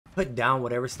Put down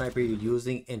whatever sniper you're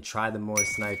using and try the MORS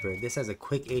sniper. This has a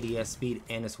quick ADS speed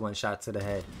and it's one shot to the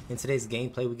head. In today's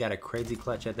gameplay, we got a crazy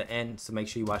clutch at the end, so make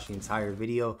sure you watch the entire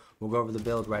video. We'll go over the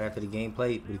build right after the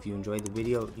gameplay, but if you enjoyed the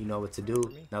video, you know what to do.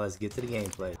 Now let's get to the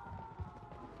gameplay.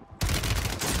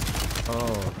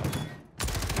 Oh.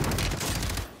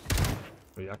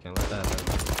 Wait, I can't let that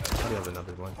happen. I do have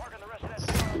another one.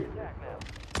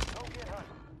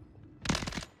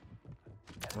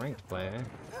 Ranked play, eh?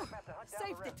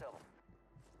 Safety.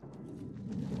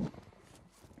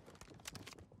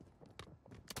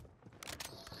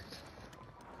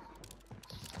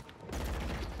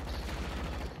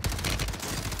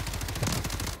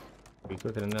 Be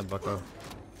quicker than that, bucko.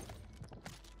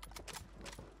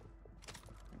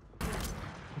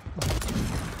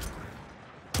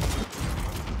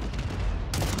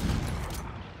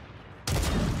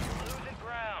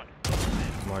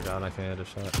 Oh my god, I can't hit a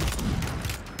shot.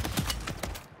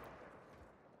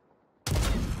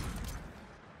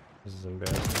 This is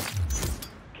embarrassing.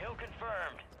 Kill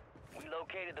confirmed. We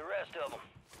located the rest of them.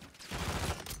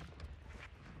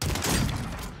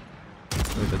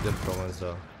 Look at the difficult ones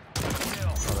though.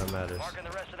 All that matters. Marking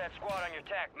the rest of that squad on your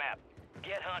tac map.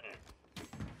 Get hunting.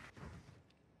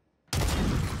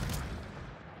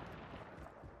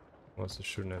 What's it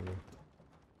shooting at me?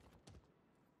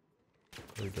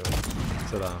 There we go.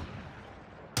 Sit down.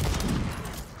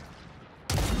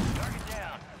 Target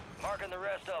down. Marking the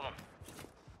rest of them.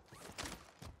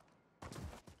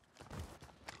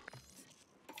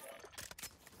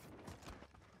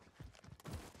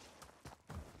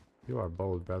 You are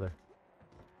bold, brother.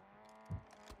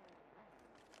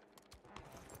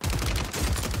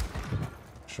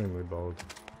 Extremely bold.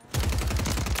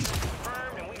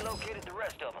 Confirmed, and we located the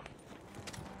rest of them.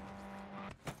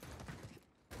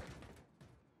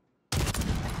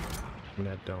 In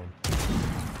that dome.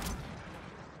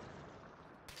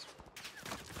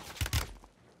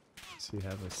 So you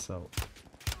have assault.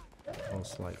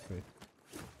 Most likely.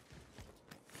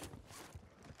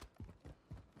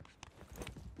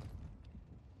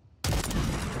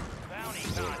 Bounty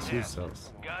Two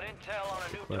cells. Got intel on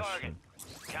a new target.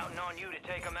 Counting on you to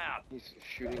take them out. He's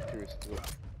shooting through his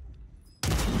throat.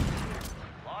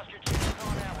 Lost your chance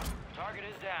on that one. Target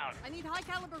is down. I need high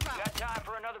caliber rounds. Got time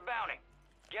for another bounty.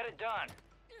 Get it done.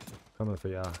 Coming for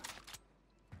y'all.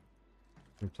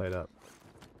 We played up.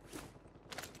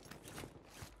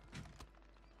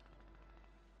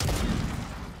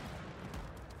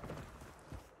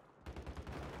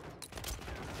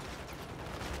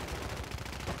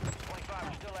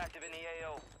 Still active in the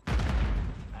AO.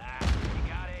 You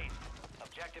got 8.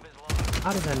 Objective is lost.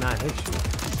 How did that not hit you?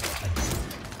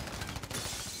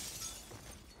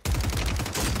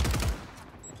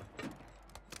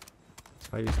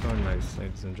 How you throwing nice,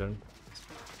 ladies and gentlemen?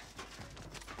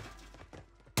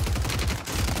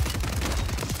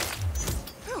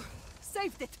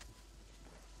 Saved it.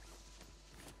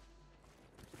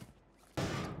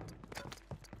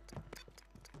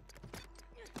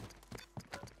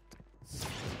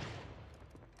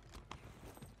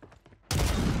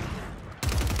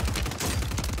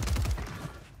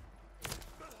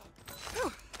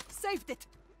 Saved it.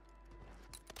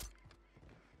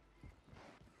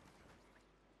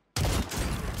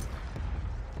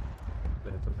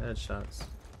 They hit them headshots.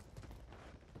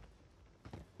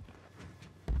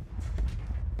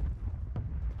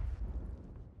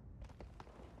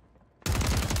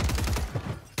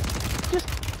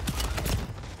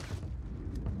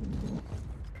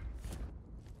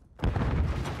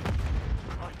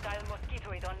 Hostile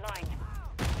mosquito is online.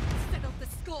 Settled the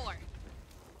score.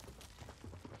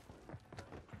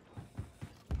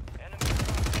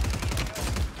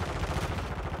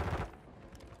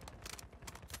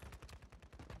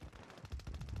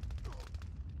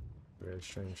 Very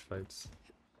strange fights.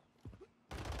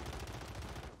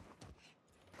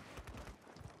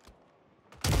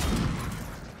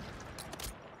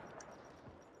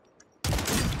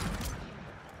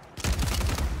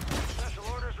 Special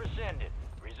orders rescinded.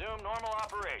 Resume normal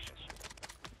operations.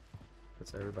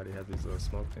 Because everybody had these little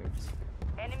smoke things.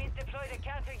 Enemies deployed a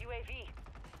counter UAV.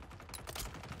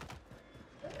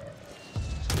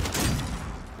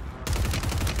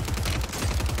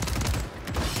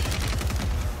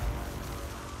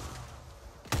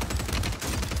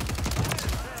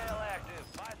 Sale active.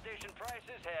 Buy station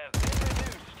prices have been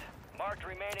reduced. Marked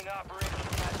remaining operations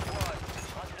in that squad.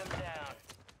 Hunt them down.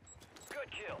 Good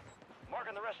kill.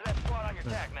 Marking the rest of that squad on your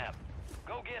tac map.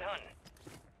 Go get hunting.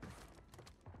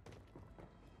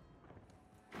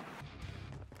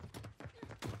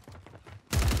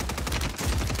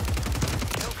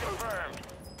 Kill confirmed.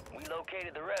 We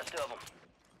located the rest of them.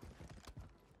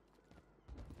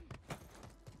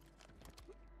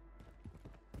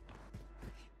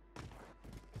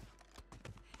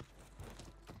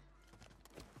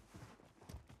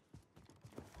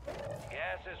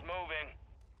 Gas is moving.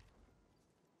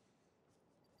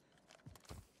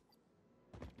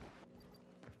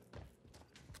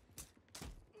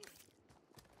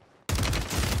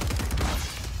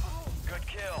 Good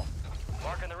kill.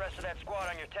 Marking the rest of that squad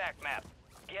on your tac map.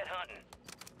 Get hunting.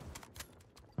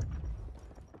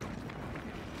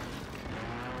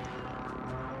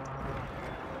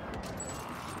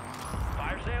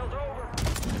 Fire sale's over.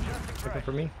 Adjusting Looking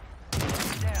for me?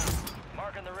 down.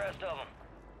 Marking the rest of them.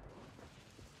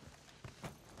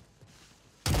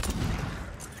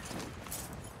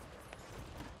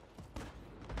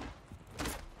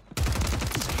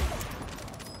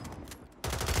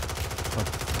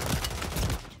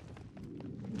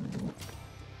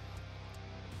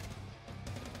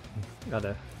 Got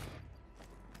it.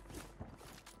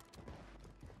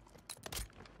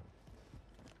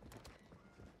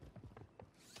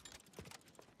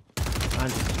 Got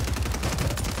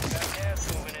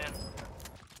gas moving in.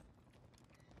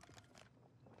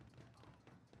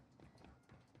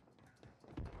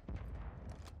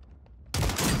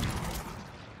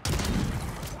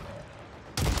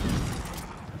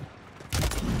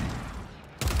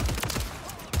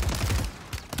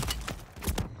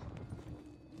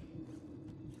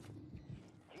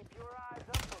 Keep your eyes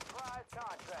up for prize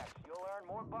contracts. You'll earn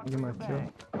more bucks Get in my your kill.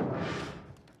 bag.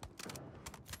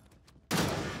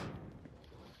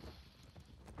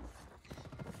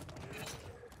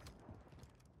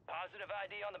 Positive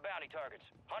ID on the bounty targets.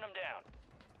 Hunt them down.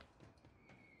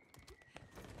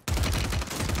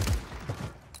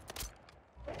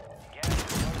 Gas is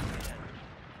moving in.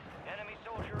 Enemy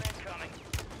soldier incoming.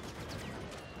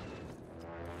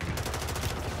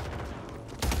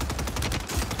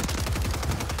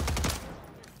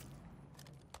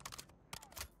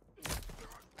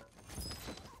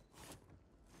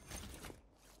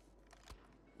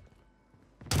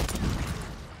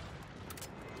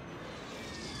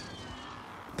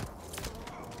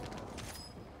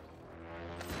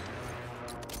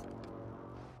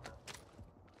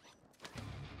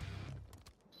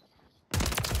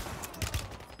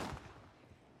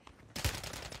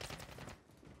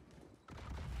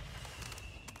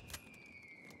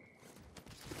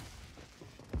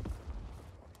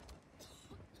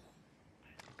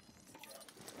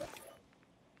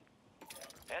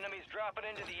 Enemies dropping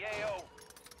into the AO.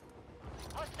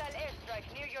 Hostile airstrike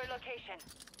near your location.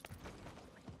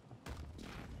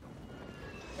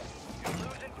 You're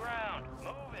losing ground.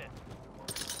 Move it.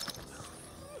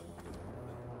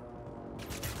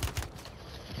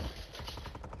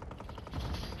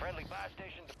 Friendly buy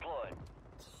station deployed.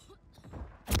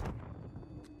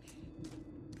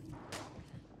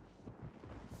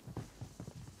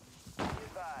 Be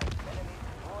advised, enemies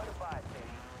deployed a buy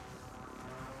station.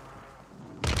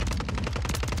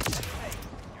 Hey,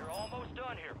 you're almost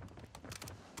done here.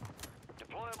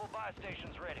 Deployable buy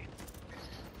stations ready.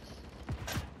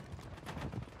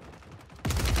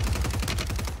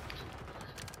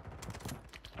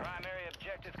 Primary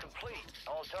objective complete.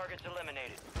 All targets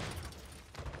eliminated.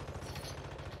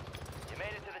 You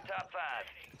made it to the top 5.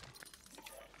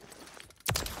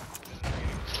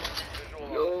 Visual on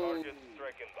target,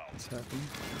 strike inbound. What's happening?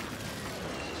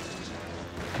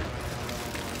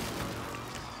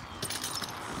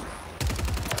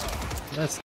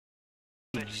 That's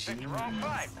Picked the wrong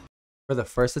fight. For the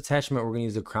first attachment, we're going to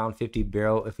use the Crown 50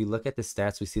 barrel. If we look at the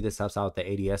stats, we see this helps out with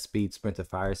the ADS speed, sprint to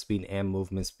fire speed, and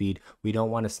movement speed. We don't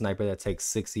want a sniper that takes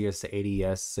 6 years to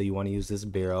ADS, so you want to use this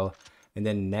barrel. And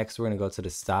then next, we're going to go to the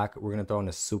stock. We're going to throw in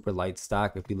a super light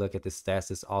stock. If we look at the stats,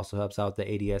 this also helps out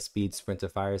the ADS speed, sprint to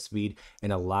fire speed,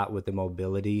 and a lot with the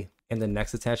mobility. And the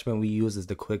next attachment we use is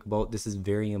the quick bolt. This is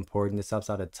very important. This helps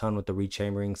out a ton with the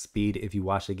rechambering speed. If you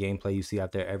watch the gameplay, you see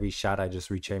after every shot, I just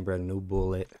rechamber a new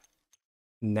bullet.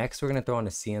 Next, we're going to throw on a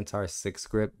CNTAR 6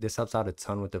 grip. This helps out a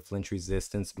ton with the flinch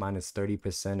resistance, minus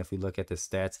 30% if we look at the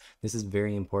stats. This is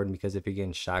very important because if you're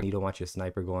getting shot, you don't want your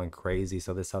sniper going crazy,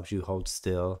 so this helps you hold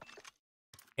still.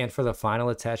 And for the final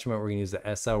attachment, we're going to use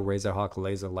the SL Razorhawk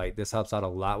Laser Light. This helps out a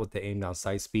lot with the aim down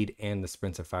sight speed and the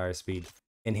sprint to fire speed.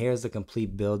 And here's the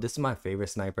complete build. This is my favorite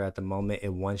sniper at the moment.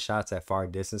 It one-shots at far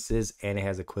distances and it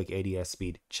has a quick ADS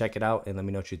speed. Check it out and let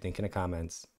me know what you think in the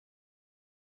comments.